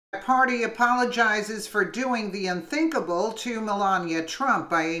Party apologizes for doing the unthinkable to Melania Trump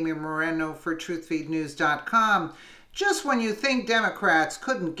by Amy Moreno for truthfeednews.com. Just when you think Democrats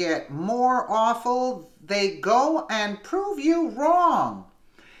couldn't get more awful, they go and prove you wrong.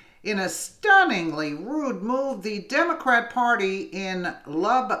 In a stunningly rude move, the Democrat Party in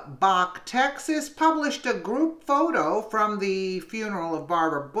Lubbock, Texas, published a group photo from the funeral of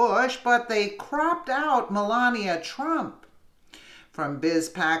Barbara Bush, but they cropped out Melania Trump. From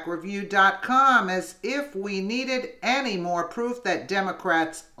BizPackReview.com, as if we needed any more proof that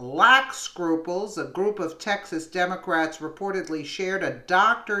Democrats lack scruples, a group of Texas Democrats reportedly shared a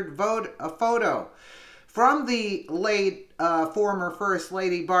doctored photo from the late former First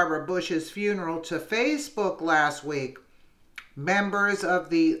Lady Barbara Bush's funeral to Facebook last week. Members of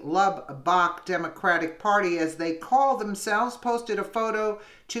the Lubbock Democratic Party, as they call themselves, posted a photo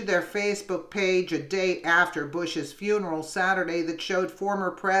to their Facebook page a day after Bush's funeral Saturday that showed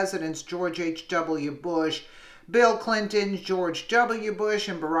former Presidents George H.W. Bush, Bill Clinton, George W. Bush,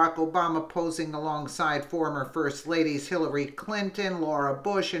 and Barack Obama posing alongside former First Ladies Hillary Clinton, Laura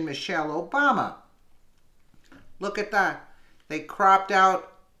Bush, and Michelle Obama. Look at that. They cropped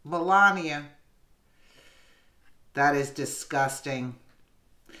out Melania. That is disgusting.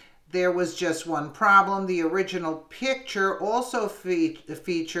 There was just one problem. The original picture also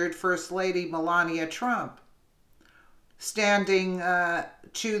featured First Lady Melania Trump. Standing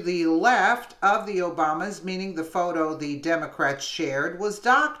to the left of the Obamas, meaning the photo the Democrats shared, was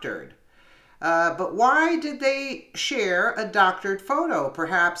doctored. But why did they share a doctored photo?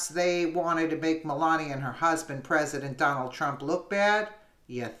 Perhaps they wanted to make Melania and her husband, President Donald Trump, look bad?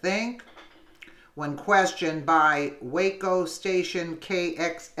 You think? When questioned by Waco station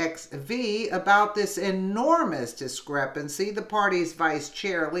KXXV about this enormous discrepancy, the party's vice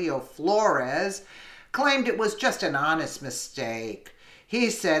chair, Leo Flores, claimed it was just an honest mistake. He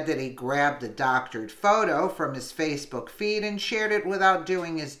said that he grabbed the doctored photo from his Facebook feed and shared it without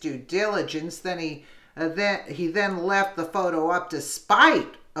doing his due diligence. Then he left the photo up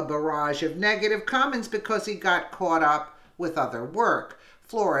despite a barrage of negative comments because he got caught up with other work.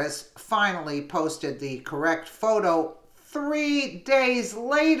 Flores finally posted the correct photo 3 days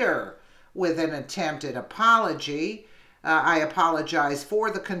later with an attempted apology. I apologize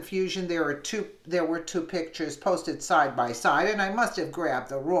for the confusion. There were two pictures posted side by side, and I must have grabbed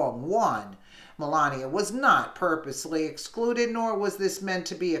the wrong one. Melania was not purposely excluded, nor was this meant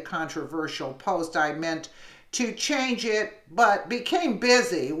to be a controversial post. I meant to change it, but became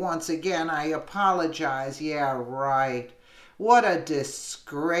busy once again. I apologize. Yeah, right. What a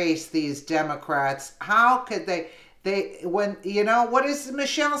disgrace, these Democrats. How could when, what does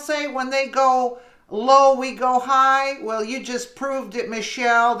Michelle say? When they go low, we go high. Well, you just proved it,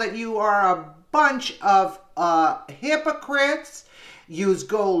 Michelle, that you are a bunch of hypocrites. You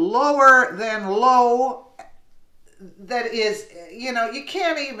go lower than low. That is, you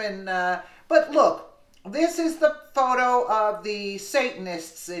can't even, but look, this is the photo of the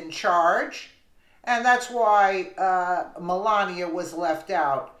Satanists in charge. And that's why Melania was left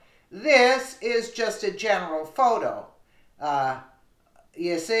out. This is just a general photo.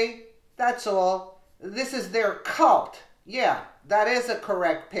 You see? That's all. This is their cult. Yeah, that is a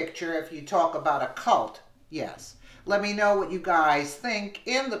correct picture if you talk about a cult. Yes. Let me know what you guys think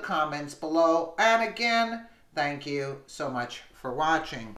in the comments below. And again, thank you so much for watching.